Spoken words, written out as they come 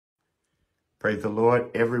Praise the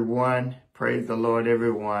Lord, everyone. Praise the Lord,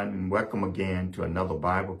 everyone. And welcome again to another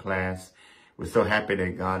Bible class. We're so happy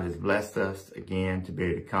that God has blessed us again to be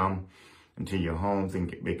able to come into your homes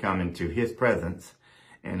and be come into his presence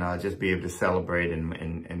and just be able to celebrate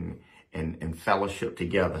and fellowship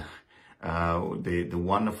together the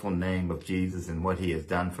wonderful name of Jesus and what he has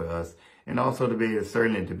done for us. And also to be able,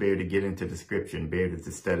 certainly to be able to get into the scripture and be able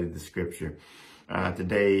to study the scripture.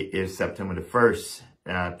 Today is September the 1st.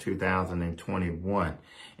 2021,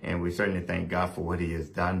 and we certainly thank God for what he has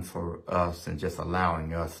done for us and just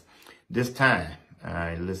allowing us this time.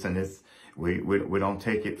 Listen, we don't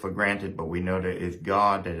take it for granted, but we know that it's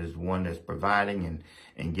God that is one that's providing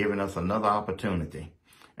and giving us another opportunity.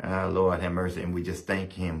 Lord have mercy, and we just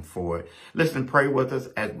thank him for it. Listen, pray with us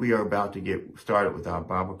as we are about to get started with our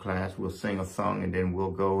Bible class. We'll sing a song and then we'll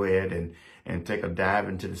go ahead and take a dive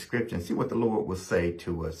into the scripture and see what the Lord will say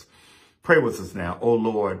to us. Pray with us now. Oh,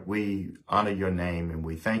 Lord, we honor your name and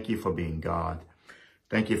we thank you for being God.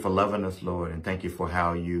 Thank you for loving us, Lord, and thank you for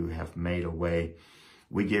how you have made a way.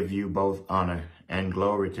 We give you both honor and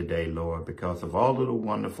glory today, Lord, because of all of the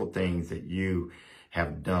wonderful things that you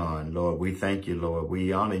have done. Lord, we thank you, Lord.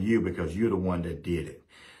 We honor you because you're the one that did it.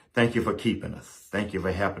 Thank you for keeping us. Thank you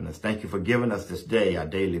for helping us. Thank you for giving us this day our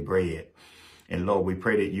daily bread. And Lord, we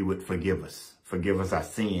pray that you would forgive us. Forgive us our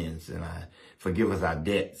sins and forgive us our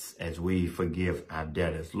debts as we forgive our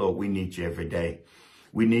debtors. Lord, we need you every day.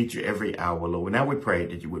 We need you every hour, Lord. Now we pray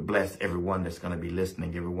that you would bless everyone that's going to be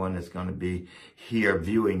listening, everyone that's going to be here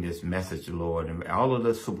viewing this message, Lord, and all of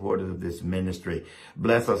the supporters of this ministry.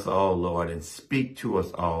 Bless us all, Lord, and speak to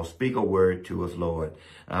us all. Speak a word to us, Lord.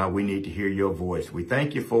 We need to hear your voice. We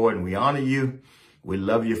thank you for it and we honor you. We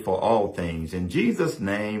love you for all things. In Jesus'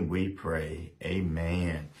 name we pray.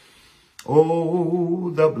 Amen.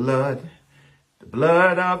 Oh, the blood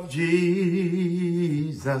of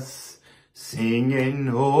Jesus,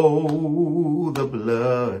 singing, oh, the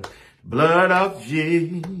blood of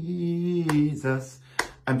Jesus.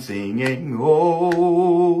 I'm singing,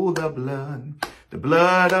 oh, the blood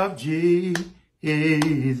of Jesus.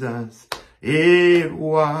 It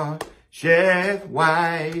washeth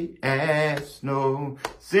white as snow,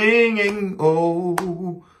 singing,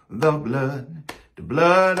 oh, the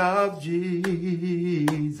blood of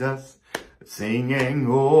Jesus, singing,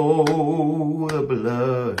 oh, the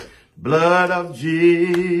blood of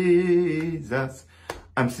Jesus.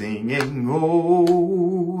 I'm singing,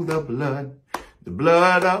 oh, the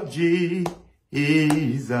blood of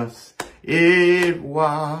Jesus. It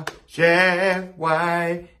washeth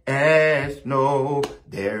white as snow.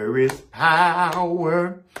 There is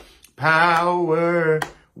power,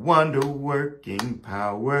 wonder-working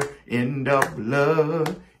power in the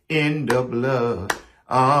blood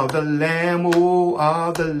of the Lamb, oh,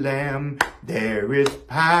 of the Lamb. There is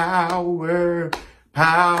power,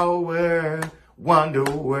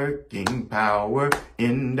 wonder-working power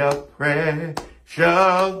in the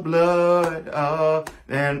precious blood of,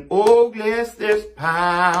 and oh, yes, there's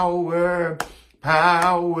power,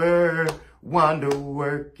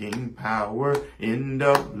 wonder-working power in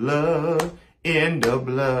the blood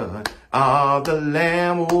of the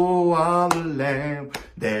Lamb, oh, of the Lamb.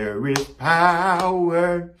 There is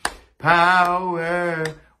power,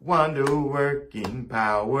 wonder-working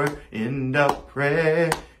power in the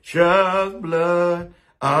precious blood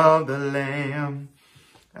of the Lamb.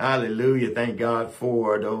 Hallelujah. Thank God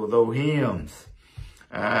for those hymns.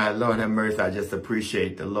 Lord have mercy. I just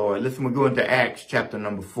appreciate the Lord. Listen, we're going to Acts chapter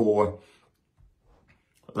number 4.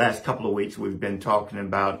 Last couple of weeks we've been talking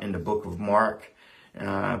about in the book of Mark,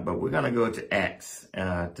 but we're going to go to Acts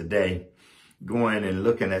today, going and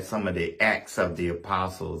looking at some of the Acts of the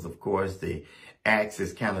Apostles. Of course, the Acts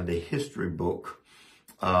is kind of the history book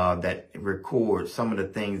that records some of the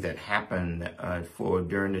things that happened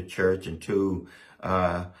during the church and to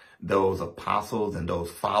those apostles and those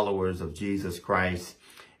followers of Jesus Christ.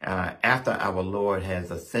 After our Lord has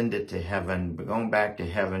ascended to heaven, gone back to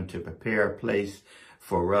heaven to prepare a place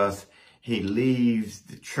for us, he leaves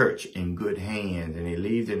the church in good hands, and he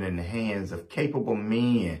leaves it in the hands of capable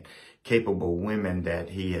men, capable women, that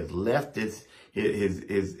he has left this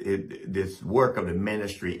work of the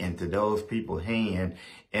ministry into those people's hands.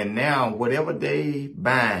 And now whatever they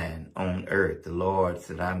bind on earth, the Lord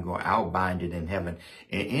said, I'll bind it in heaven.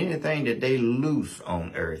 And anything that they loose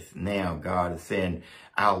on earth, now God is saying,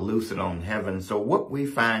 I'll loose it on heaven. So what we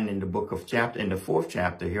find in the book of in the 4th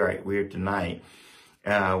chapter here tonight,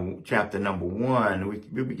 chapter number 1,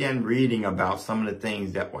 we began reading about some of the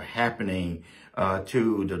things that were happening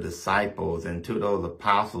to the disciples and to those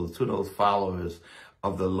apostles, to those followers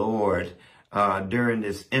of the Lord during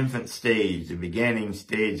this infant stage, the beginning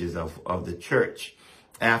stages of the church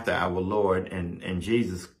after our Lord and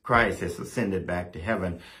Jesus Christ has ascended back to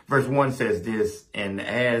heaven. Verse 1 says this, and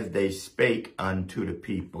as they spake unto the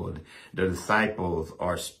people, the disciples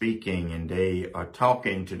are speaking and they are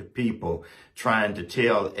talking to the people, trying to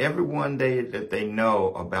tell everyone that they know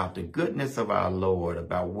about the goodness of our Lord,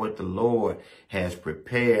 about what the Lord has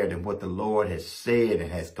prepared and what the Lord has said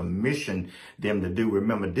and has commissioned them to do.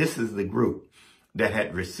 Remember, this is the group that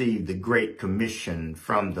had received the Great Commission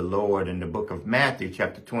from the Lord. In the book of Matthew,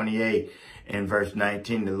 chapter 28 and verse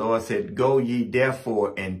 19, the Lord said, go ye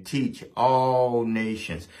therefore and teach all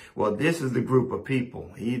nations. Well, this is the group of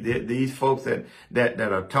people. These folks that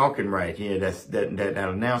are talking right here, that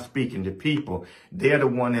are now speaking to people, they're the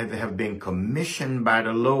ones that have been commissioned by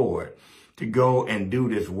the Lord to go and do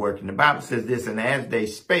this work. And the Bible says this, and as they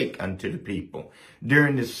spake unto the people,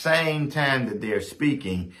 during the same time that they're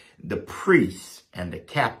speaking, the priests and the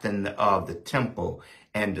captain of the temple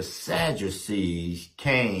and the Sadducees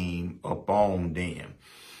came upon them.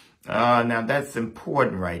 Now that's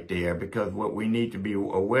important right there, because what we need to be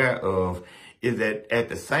aware of is that at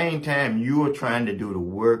the same time you are trying to do the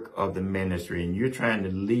work of the ministry and you're trying to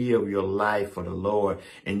live your life for the Lord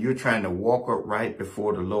and you're trying to walk upright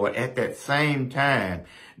before the Lord, at that same time,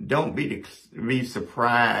 don't be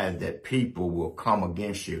surprised that people will come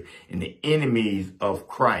against you, and the enemies of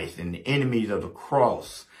Christ and the enemies of the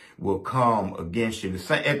cross will come against you.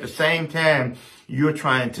 At the same time, you're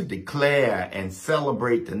trying to declare and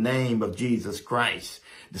celebrate the name of Jesus Christ.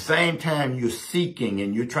 The same time you're seeking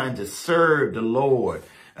and you're trying to serve the Lord,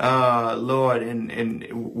 Lord,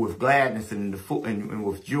 and with gladness and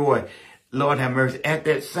with joy. Lord have mercy. At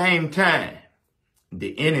that same time,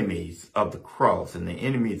 the enemies of the cross and the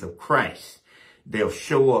enemies of Christ, they'll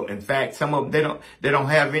show up. In fact, some of them, they don't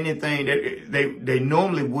have anything that they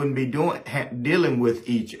normally wouldn't be dealing with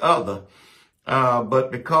each other.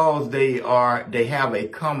 But because they have a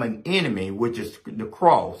common enemy, which is the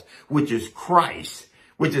cross, which is Christ,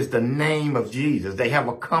 which is the name of Jesus. They have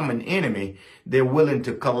a common enemy. They're willing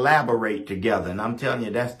to collaborate together. And I'm telling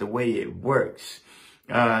you, that's the way it works.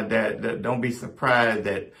 That don't be surprised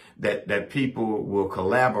that people will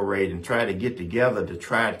collaborate and try to get together to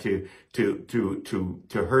try to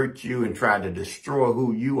hurt you and try to destroy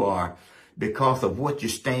who you are because of what you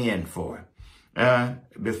stand for.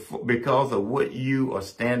 Because of what you are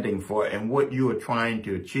standing for and what you are trying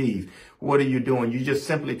to achieve. What are you doing? You're just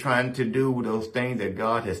simply trying to do those things that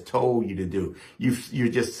God has told you to do. You're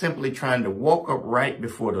just simply trying to walk upright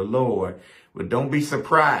before the Lord. But don't be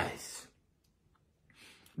surprised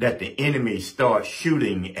that the enemy starts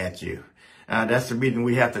shooting at you. That's the reason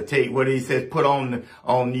we have to take what he says, put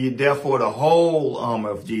on you, therefore, the whole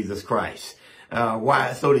armor of Jesus Christ.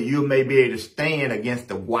 Why? So that you may be able to stand against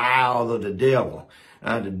the wiles of the devil.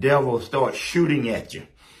 The devil starts shooting at you.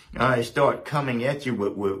 He start coming at you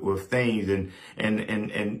with things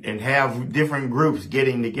and have different groups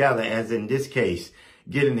getting together, as in this case,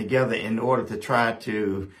 getting together in order to try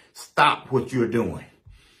to stop what you're doing.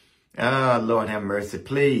 Lord have mercy.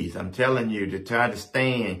 Please, I'm telling you to try to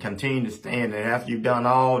stand, continue to stand. And after you've done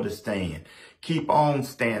all to stand, keep on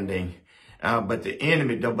standing. But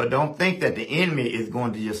don't think that the enemy is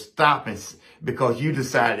going to just stop because you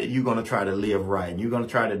decided you're going to try to live right. You're going to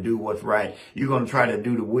try to do what's right. You're going to try to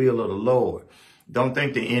do the will of the Lord. Don't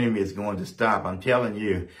think the enemy is going to stop. I'm telling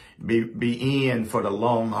you, be in for the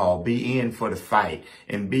long haul. Be in for the fight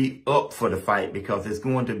and be up for the fight, because it's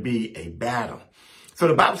going to be a battle. So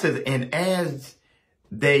the Bible says, and as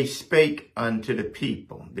they spake unto the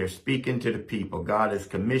people, they're speaking to the people. God has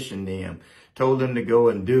commissioned them, told them to go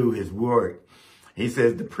and do his work. He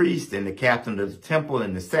says the priest and the captain of the temple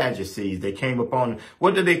and the Sadducees, they came upon,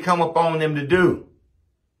 what did they come upon them to do?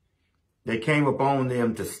 They came upon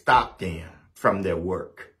them to stop them from their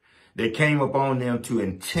work. They came upon them to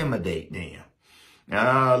intimidate them.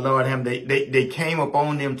 Lord, they came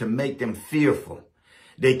upon them to make them fearful.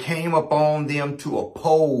 They came upon them to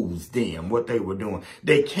oppose them, what they were doing.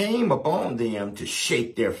 They came upon them to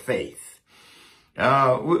shake their faith.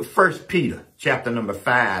 1 Peter chapter number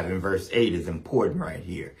 5 and verse 8 is important right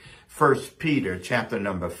here. 1 Peter chapter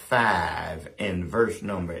number 5 and verse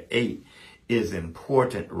number 8 is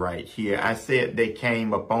important right here. I said they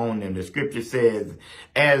came upon them. The scripture says,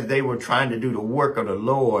 as they were trying to do the work of the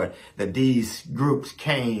Lord, that these groups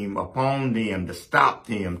came upon them to stop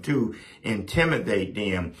them, to intimidate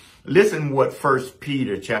them. Listen what 1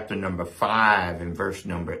 Peter chapter number 5 and verse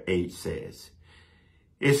number 8 says.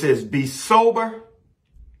 It says, be sober,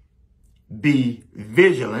 be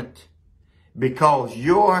vigilant, because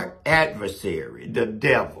your adversary, the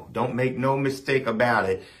devil, don't make no mistake about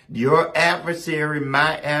it, your adversary,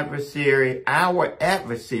 my adversary, our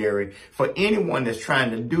adversary, for anyone that's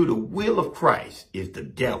trying to do the will of Christ is the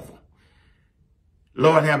devil.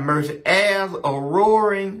 Lord have mercy. As a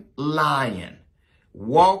roaring lion,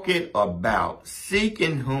 walking about,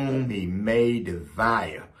 seeking whom he may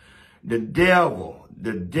devour. The devil,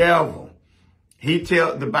 the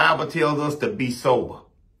Bible tells us to be sober.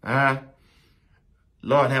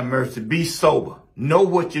 Lord have mercy. Be sober. Know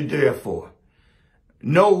what you're there for.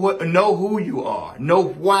 Know who you are. Know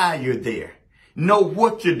why you're there. Know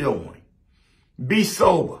what you're doing. Be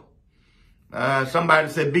sober. Somebody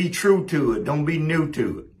said, be true to it. Don't be new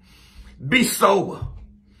to it. Be sober.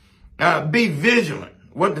 Be vigilant.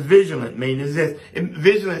 What the vigilant means is this.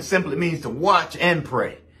 Vigilant simply means to watch and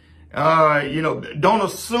pray. Don't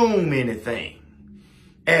assume anything.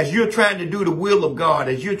 As you're trying to do the will of God,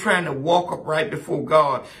 as you're trying to walk upright before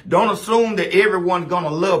God, don't assume that everyone's going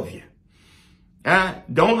to love you.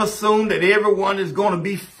 Don't assume that everyone is going to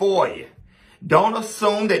be for you. Don't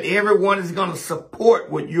assume that everyone is going to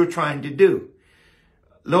support what you're trying to do.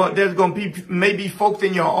 Lord, there's going to be maybe folks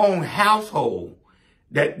in your own household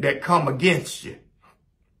that come against you,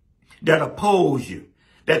 that oppose you,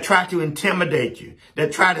 that try to intimidate you,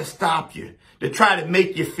 that try to stop you, that try to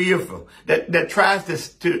make you fearful, that tries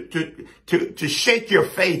to shake your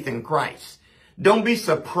faith in Christ. Don't be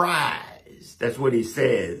surprised. That's what he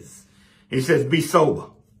says. He says, be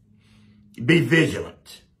sober. Be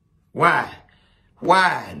vigilant. Why?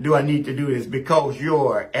 Why do I need to do this? Because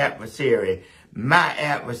your adversary, my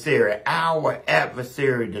adversary, our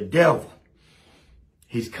adversary, the devil,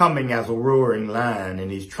 he's coming as a roaring lion,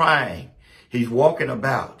 and he's trying. He's walking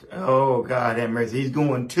about. Oh, God have mercy. He's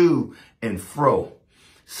going to and fro,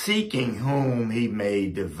 seeking whom he may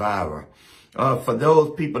devour. For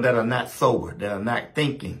those people that are not sober, that are not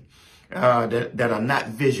thinking, that are not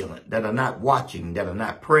vigilant, that are not watching, that are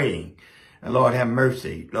not praying. Lord have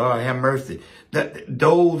mercy. Lord have mercy.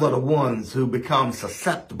 Those are the ones who become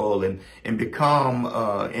susceptible and become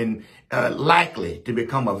likely to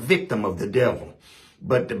become a victim of the devil.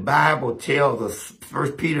 But the Bible tells us,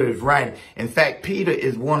 First Peter is right. In fact, Peter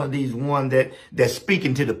is one of these ones that's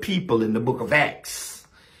speaking to the people in the book of Acts.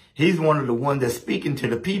 He's one of the ones that's speaking to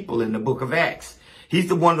the people in the book of Acts. He's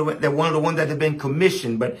the one of the ones that have been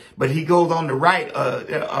commissioned, but he goes on to write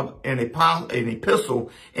an epistle,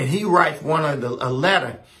 and he writes a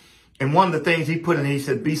letter. And one of the things he put in, he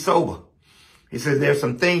said, be sober. He says, there's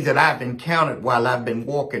some things that I've encountered while I've been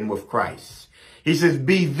walking with Christ. He says,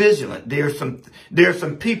 be vigilant. There's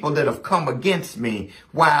some people that have come against me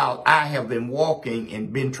while I have been walking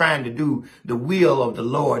and been trying to do the will of the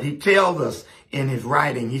Lord. He tells us in his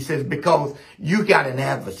writing, he says, because you got an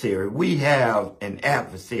adversary. We have an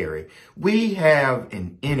adversary. We have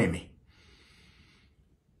an enemy.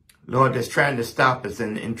 Lord, that's trying to stop us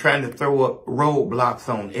and trying to throw up roadblocks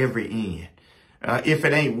on every end. If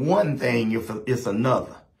it ain't one thing, it's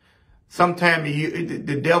another. Sometimes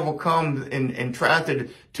the devil comes and tries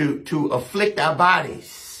to afflict our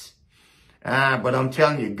bodies. But I'm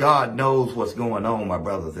telling you, God knows what's going on, my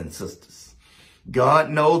brothers and sisters. God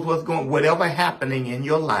knows whatever happening in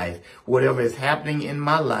your life, whatever is happening in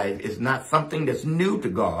my life is not something that's new to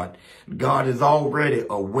God. God is already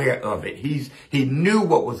aware of it. He knew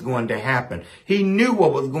what was going to happen. He knew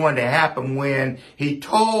what was going to happen when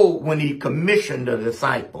he commissioned the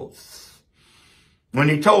disciples. When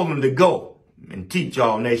he told them to go and teach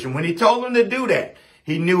all nations, when he told them to do that,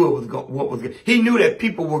 he knew he knew that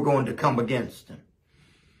people were going to come against him.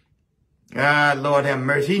 Lord have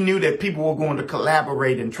mercy. He knew that people were going to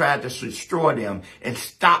collaborate and try to destroy them and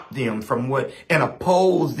stop them from and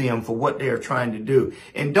oppose them for what they're trying to do.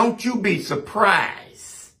 And don't you be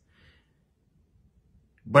surprised.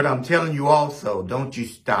 But I'm telling you also, don't you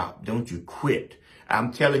stop. Don't you quit.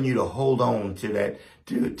 I'm telling you to hold on to that,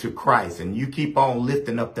 to Christ, and you keep on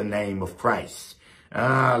lifting up the name of Christ.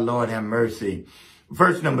 Lord have mercy.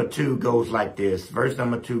 Verse number 2 goes like this.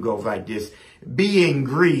 Being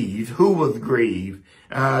grieved. Who was grieved?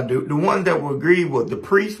 The ones that were grieved was the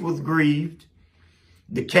priest was grieved.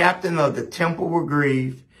 The captain of the temple were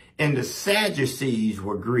grieved, and the Sadducees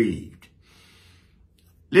were grieved.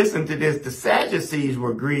 Listen to this. The Sadducees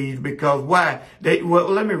were grieved because why?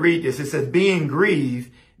 Let me read this. It says, being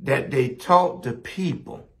grieved that they taught the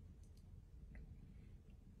people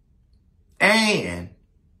and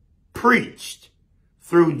preached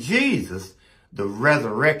through Jesus the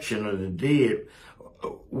resurrection of the dead.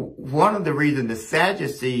 One of the reasons the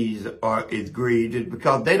Sadducees is grieved is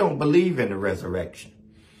because they don't believe in the resurrection.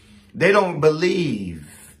 They don't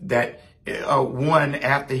believe that one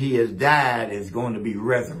after he has died is going to be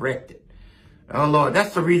resurrected. Oh, Lord,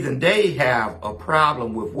 that's the reason they have a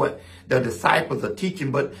problem with what the disciples are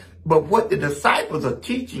teaching. But what the disciples are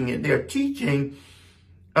teaching, and they're teaching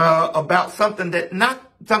about something that not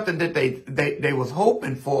something that they was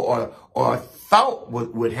hoping for or thought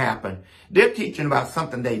would happen. They're teaching about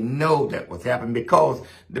something they know that was happening, because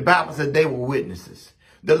the Bible said they were witnesses.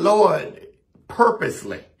 The Lord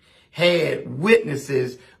purposely had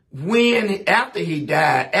witnesses after he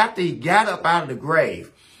died, after he got up out of the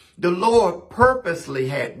grave. The Lord purposely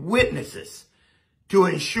had witnesses to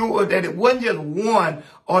ensure that it wasn't just one,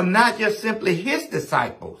 or not just simply his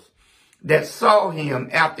disciples that saw him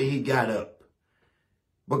after he got up.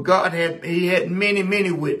 But God had many,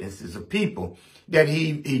 many witnesses of people that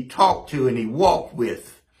he talked to and he walked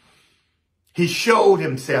with. He showed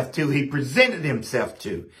himself to, he presented himself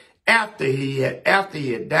to after he had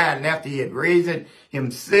died and after he had raised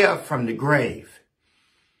himself from the grave.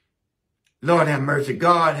 Lord have mercy.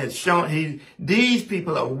 God has shown, these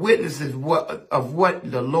people are witnesses of what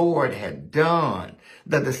the Lord had done.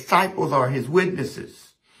 The disciples are his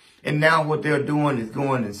witnesses. And now what they're doing is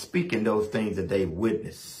going and speaking those things that they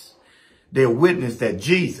witnessed. They witnessed that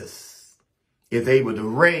Jesus is able to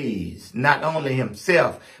raise not only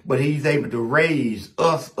himself, but he's able to raise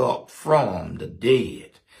us up from the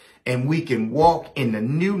dead. And we can walk in the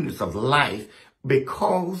newness of life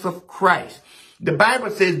because of Christ. The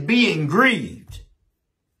Bible says being grieved.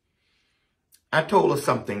 I told her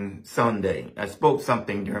something Sunday. I spoke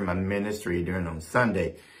something during my ministry on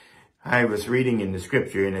Sunday. I was reading in the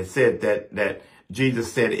scripture, and it said that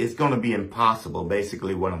Jesus said it's going to be impossible,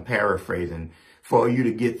 basically what I'm paraphrasing, for you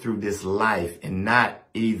to get through this life and not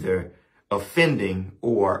either offending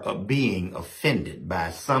or being offended by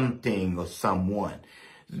something or someone.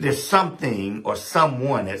 There's something or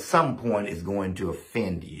someone at some point is going to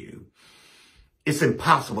offend you. It's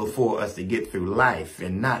impossible for us to get through life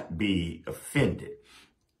and not be offended.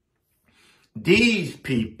 These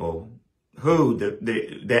people who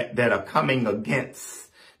that are coming against,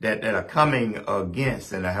 that are coming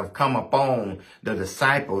against and have come upon the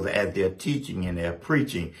disciples as they're teaching and they're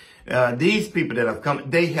preaching, these people that have come,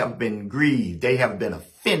 they have been grieved. They have been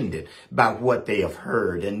offended by what they have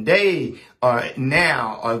heard. And they are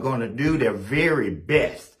going to do their very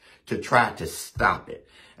best to try to stop it.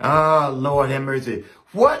 Oh, Lord have mercy.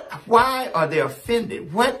 Why are they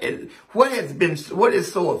offended? What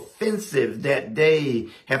is so offensive that they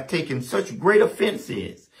have taken such great offense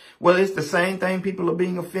in? Well, it's the same thing people are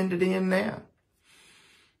being offended in now.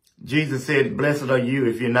 Jesus said, blessed are you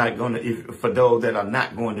if you're not going to, for those that are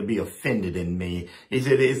not going to be offended in me. He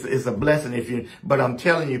said, it's a blessing but I'm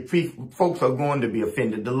telling you, folks are going to be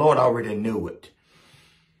offended. The Lord already knew it.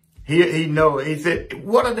 He said,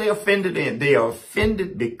 what are they offended in? They are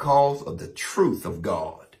offended because of the truth of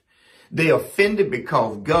God. They are offended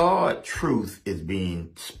because God's truth is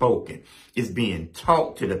being spoken, is being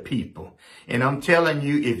taught to the people. And I'm telling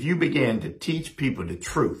you, if you begin to teach people the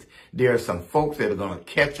truth, there are some folks that are going to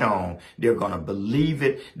catch on. They're going to believe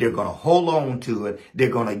it. They're going to hold on to it. They're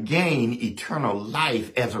going to gain eternal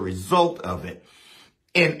life as a result of it.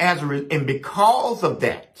 And because of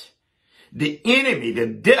that, the enemy, the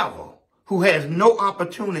devil, who has no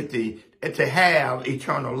opportunity to have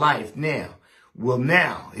eternal life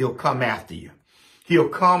he'll come after you. He'll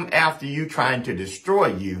come after you trying to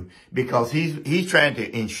destroy you, because he's trying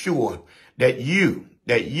to ensure that you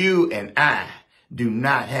and I do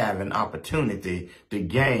not have an opportunity to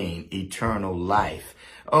gain eternal life.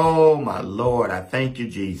 Oh, my Lord, I thank you,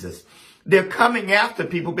 Jesus. They're coming after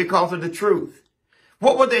people because of the truth.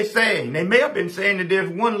 What were they saying? They may have been saying that there's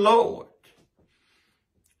one Lord.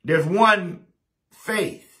 There's one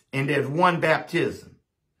faith, and there's one baptism.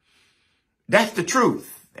 That's the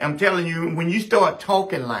truth. I'm telling you, when you start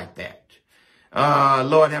talking like that,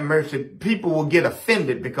 Lord have mercy, people will get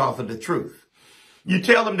offended because of the truth. You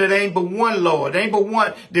tell them that there ain't but one Lord. There ain't but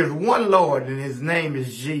one. There's one Lord, and his name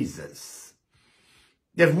is Jesus.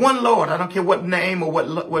 There's one Lord. I don't care what name or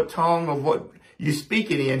what tongue or what you speak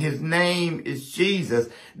it in. His name is Jesus.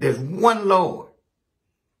 There's one Lord.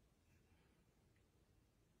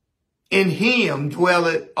 In him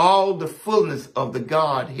dwelleth all the fullness of the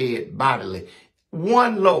Godhead bodily.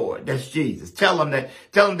 One Lord, that's Jesus. Tell them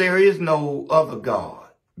there is no other God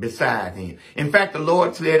beside him. In fact, the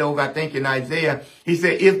Lord said over, I think in Isaiah, he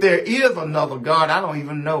said, if there is another God, I don't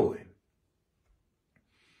even know him.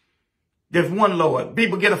 There's one Lord.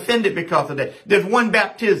 People get offended because of that. There's one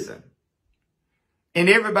baptism. And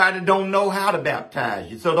everybody don't know how to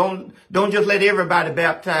baptize you. So don't just let everybody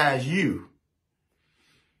baptize you.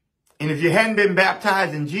 And if you hadn't been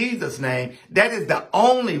baptized in Jesus' name, that is the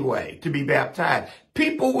only way to be baptized.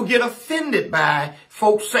 People will get offended by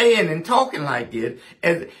folks saying and talking like this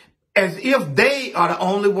as if they are the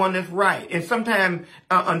only one that's right. And sometimes,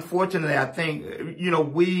 unfortunately, I think,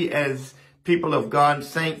 we as people of God,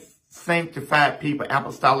 sanctified people,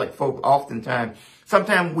 apostolic folk, oftentimes,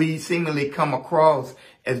 sometimes we seemingly come across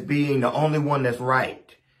as being the only one that's right.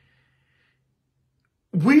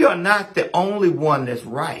 We are not the only one that's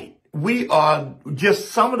right. We are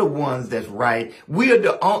just some of the ones that's right. We're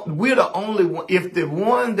the only one.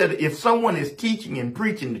 If someone is teaching and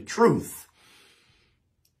preaching the truth,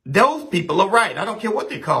 those people are right. I don't care what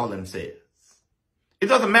they call themselves. It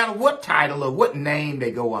doesn't matter what title or what name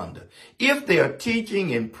they go under. If they are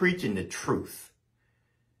teaching and preaching the truth.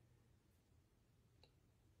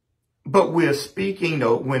 But we're speaking,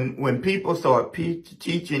 though, when people start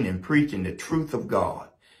teaching and preaching the truth of God,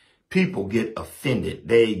 people get offended.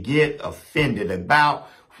 They get offended about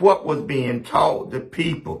what was being taught to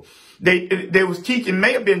people. They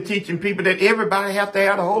may have been teaching people that everybody have to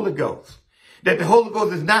have the Holy Ghost. That the Holy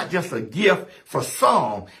Ghost is not just a gift for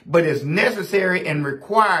some, but is necessary and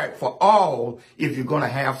required for all if you're going to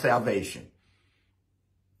have salvation.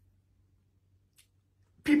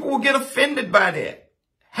 People will get offended by that.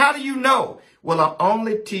 How do you know? Well, I'm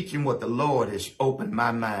only teaching what the Lord has opened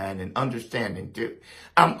my mind and understanding to.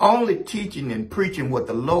 I'm only teaching and preaching what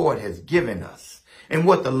the Lord has given us and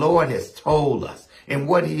what the Lord has told us and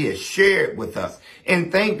what he has shared with us. And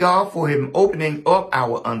thank God for him opening up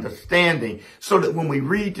our understanding so that when we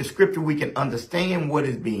read the scripture, we can understand what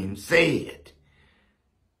is being said.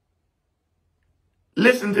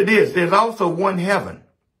 Listen to this. There's also one heaven.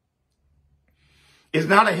 It's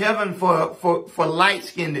not a heaven for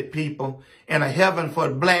light-skinned people and a heaven for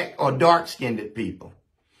black or dark-skinned people.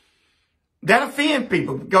 That offends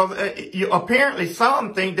people because apparently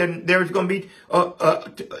some think that there's going to be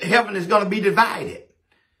heaven is going to be divided.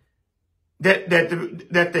 That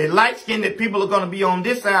the light-skinned people are going to be on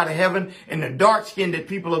this side of heaven and the dark-skinned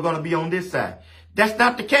people are going to be on this side. That's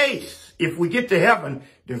not the case. If we get to heaven,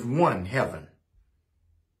 there's one heaven.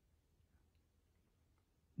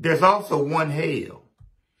 There's also one hell.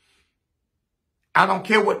 I don't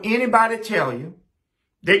care what anybody tell you.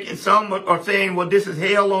 Some are saying, well, this is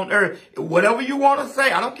hell on earth. Whatever you want to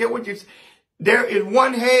say, I don't care what you say. There is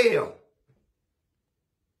one hell.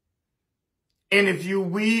 And if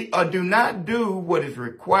we do not do what is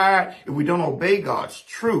required, if we don't obey God's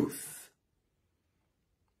truth,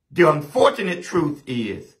 the unfortunate truth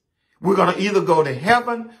is we're going to either go to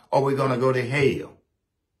heaven or we're going to go to hell.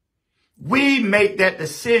 We make that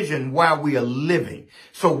decision while we are living.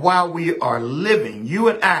 So while we are living, you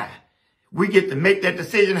and I, we get to make that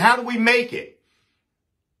decision. How do we make it?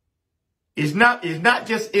 It's not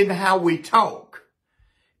just in how we talk,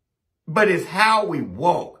 but it's how we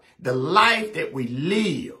walk, the life that we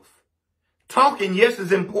live. Talking, yes,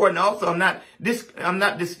 is important. Also, I'm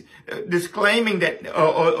not disclaiming that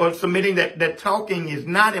or submitting that talking is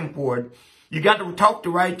not important. You got to talk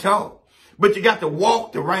the right talk. But you got to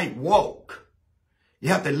walk the right walk. You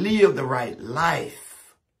have to live the right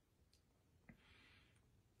life.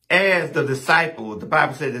 As the disciples, the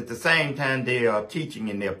Bible says at the same time they are teaching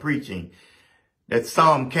and they're preaching, that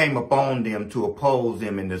some came upon them to oppose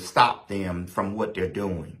them and to stop them from what they're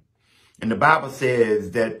doing. And the Bible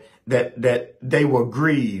says that they were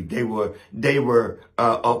grieved. They were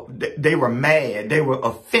mad. They were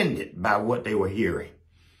offended by what they were hearing.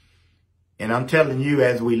 And I'm telling you,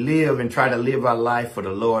 as we live and try to live our life for the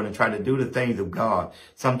Lord and try to do the things of God,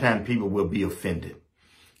 sometimes people will be offended.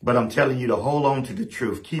 But I'm telling you to hold on to the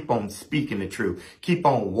truth. Keep on speaking the truth. Keep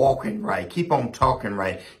on walking right. Keep on talking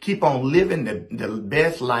right. Keep on living the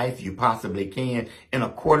best life you possibly can in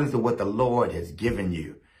accordance with what the Lord has given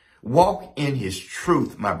you. Walk in his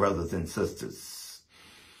truth, my brothers and sisters.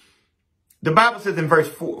 The Bible says in verse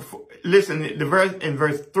 4, listen, in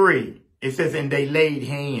verse 3, it says, and they laid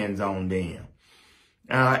hands on them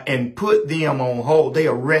and put them on hold. They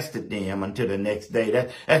arrested them until the next day.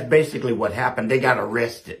 That's basically what happened. They got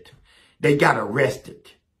arrested. They got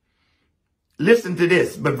arrested. Listen to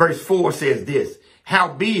this. But verse 4 says this.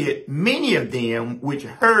 Howbeit, many of them which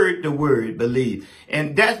heard the word believed.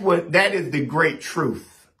 And that is the great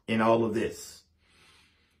truth in all of this.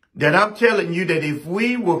 That I'm telling you that if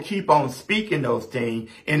we will keep on speaking those things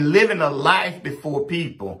and living a life before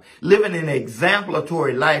people, living an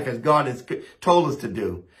exemplary life as God has told us to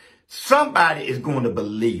do, somebody is going to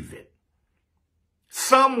believe it.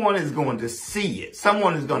 Someone is going to see it.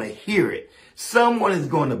 Someone is going to hear it. Someone is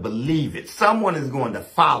going to believe it. Someone is going to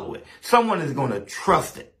follow it. Someone is going to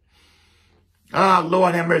trust it. Ah,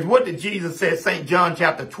 Lord have mercy. What did Jesus say? St. John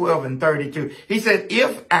chapter 12 and 32. He said,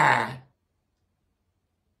 if I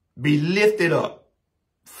be lifted up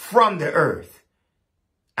from the earth,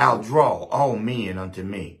 I'll draw all men unto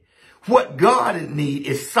me. What God needs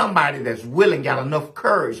is somebody that's willing, got enough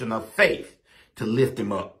courage, enough faith to lift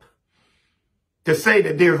him up. To say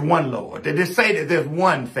that there's one Lord, to say that there's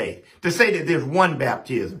one faith, to say that there's one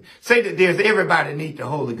baptism, say that there's everybody needs the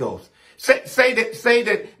Holy Ghost. Say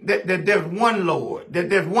that there's one Lord, that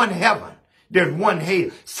there's one heaven, there's one hell.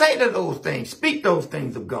 Say to those things, speak those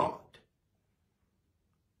things of God.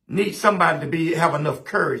 Need somebody to have enough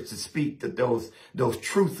courage to speak to those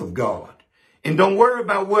truths of God. And don't worry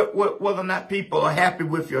about whether or not people are happy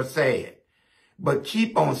with your saying. But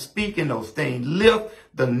keep on speaking those things. Lift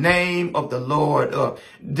the name of the Lord up.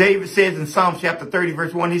 David says in Psalm chapter 30,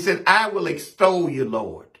 verse 1, he says, I will extol you,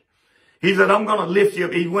 Lord. He said, I'm going to lift you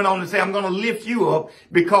up. He went on to say, I'm going to lift you up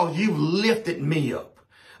because you've lifted me up.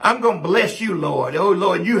 I'm going to bless you, Lord. Oh,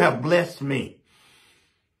 Lord, you have blessed me.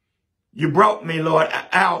 You brought me, Lord,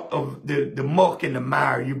 out of the muck and the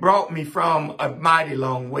mire. You brought me from a mighty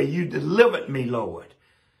long way. You delivered me, Lord.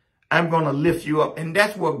 I'm going to lift you up. And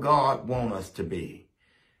that's what God wants us to be.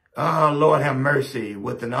 Oh, Lord, have mercy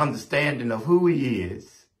with an understanding of who he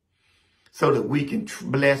is so that we can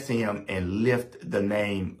bless him and lift the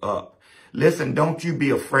name up. Listen, don't you be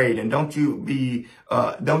afraid and don't you be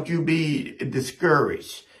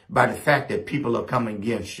discouraged by the fact that people are coming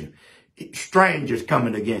against you. Strangers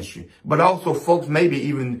coming against you, but also folks maybe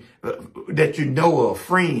even that you know of,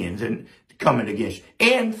 friends and coming against you,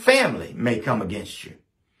 and family may come against you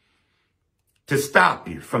to stop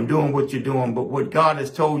you from doing what you're doing. But what God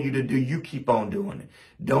has told you to do, you keep on doing it.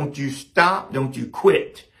 Don't you stop. Don't you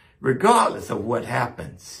quit, regardless of what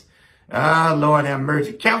happens. Ah, Lord have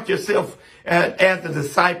mercy. Count yourself as the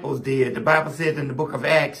disciples did. The Bible says in the book of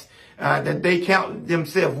Acts that they count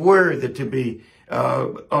themselves worthy to be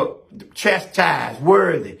chastised,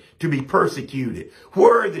 worthy to be persecuted,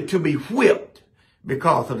 worthy to be whipped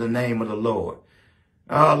because of the name of the Lord.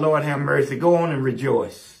 Oh, Lord have mercy. Go on and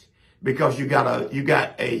rejoice because you got a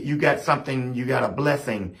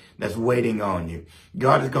blessing that's waiting on you.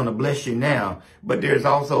 God is going to bless you now, but there's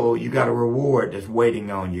also, you got a reward that's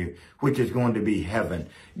waiting on you, which is going to be heaven.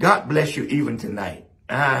 God bless you even tonight.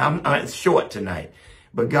 It's short tonight.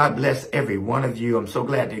 But God bless every one of you. I'm so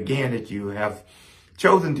glad again that you have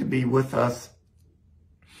chosen to be with us.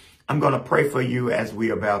 I'm going to pray for you as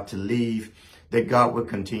we're about to leave, that God will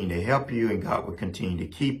continue to help you and God will continue to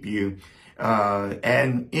keep you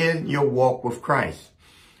and in your walk with Christ.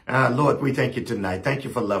 Lord, we thank you tonight. Thank you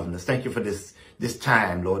for loving us. Thank you for this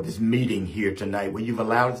time, Lord, this meeting here tonight where you've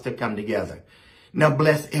allowed us to come together. Now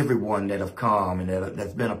bless everyone that have come and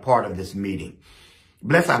that's been a part of this meeting.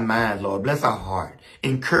 Bless our mind, Lord. Bless our heart.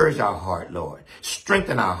 Encourage our heart, Lord.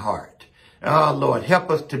 Strengthen our heart. Oh, Lord, help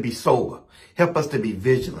us to be sober. Help us to be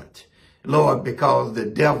vigilant. Lord, because the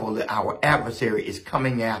devil, our adversary, is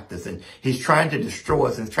coming after us and he's trying to destroy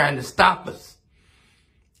us and trying to stop us.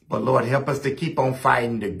 But Lord, help us to keep on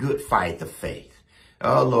fighting the good fight of faith.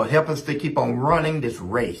 Oh, Lord, help us to keep on running this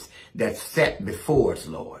race that's set before us,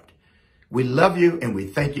 Lord. We love you and we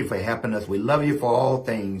thank you for helping us. We love you for all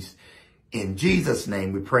things. In Jesus'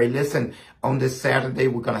 name we pray. Listen, on this Saturday,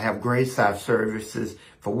 we're going to have graveside services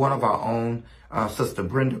for one of our own. Sister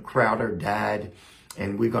Brenda Crowder died,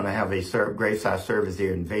 and we're going to have a graveside service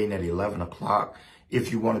here in Vain at 11 o'clock.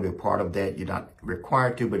 If you want to be a part of that, you're not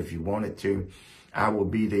required to, but if you wanted to, I will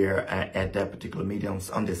be there at that particular meeting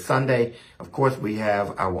on this Sunday. Of course, we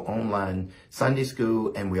have our online Sunday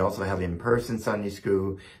school, and we also have in-person Sunday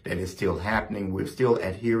school that is still happening. We're still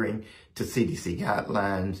adhering to CDC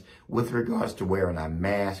guidelines with regards to wearing our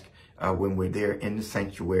mask when we're there in the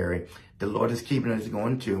sanctuary. The Lord is keeping us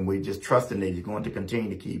going to, and we're just trusting that he's going to continue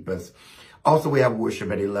to keep us. Also, we have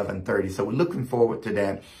worship at 11:30, so we're looking forward to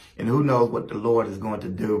that. And who knows what the Lord is going to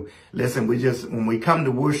do. Listen, when we come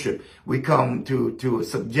to worship, we come to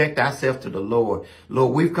subject ourselves to the Lord.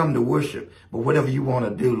 Lord, we've come to worship, but whatever you want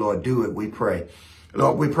to do, Lord, do it, we pray.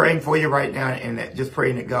 Lord, we're praying for you right now, and just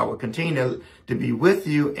praying that God will continue to be with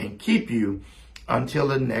you and keep you until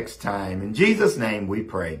the next time. In Jesus' name we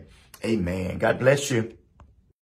pray. Amen. God bless you.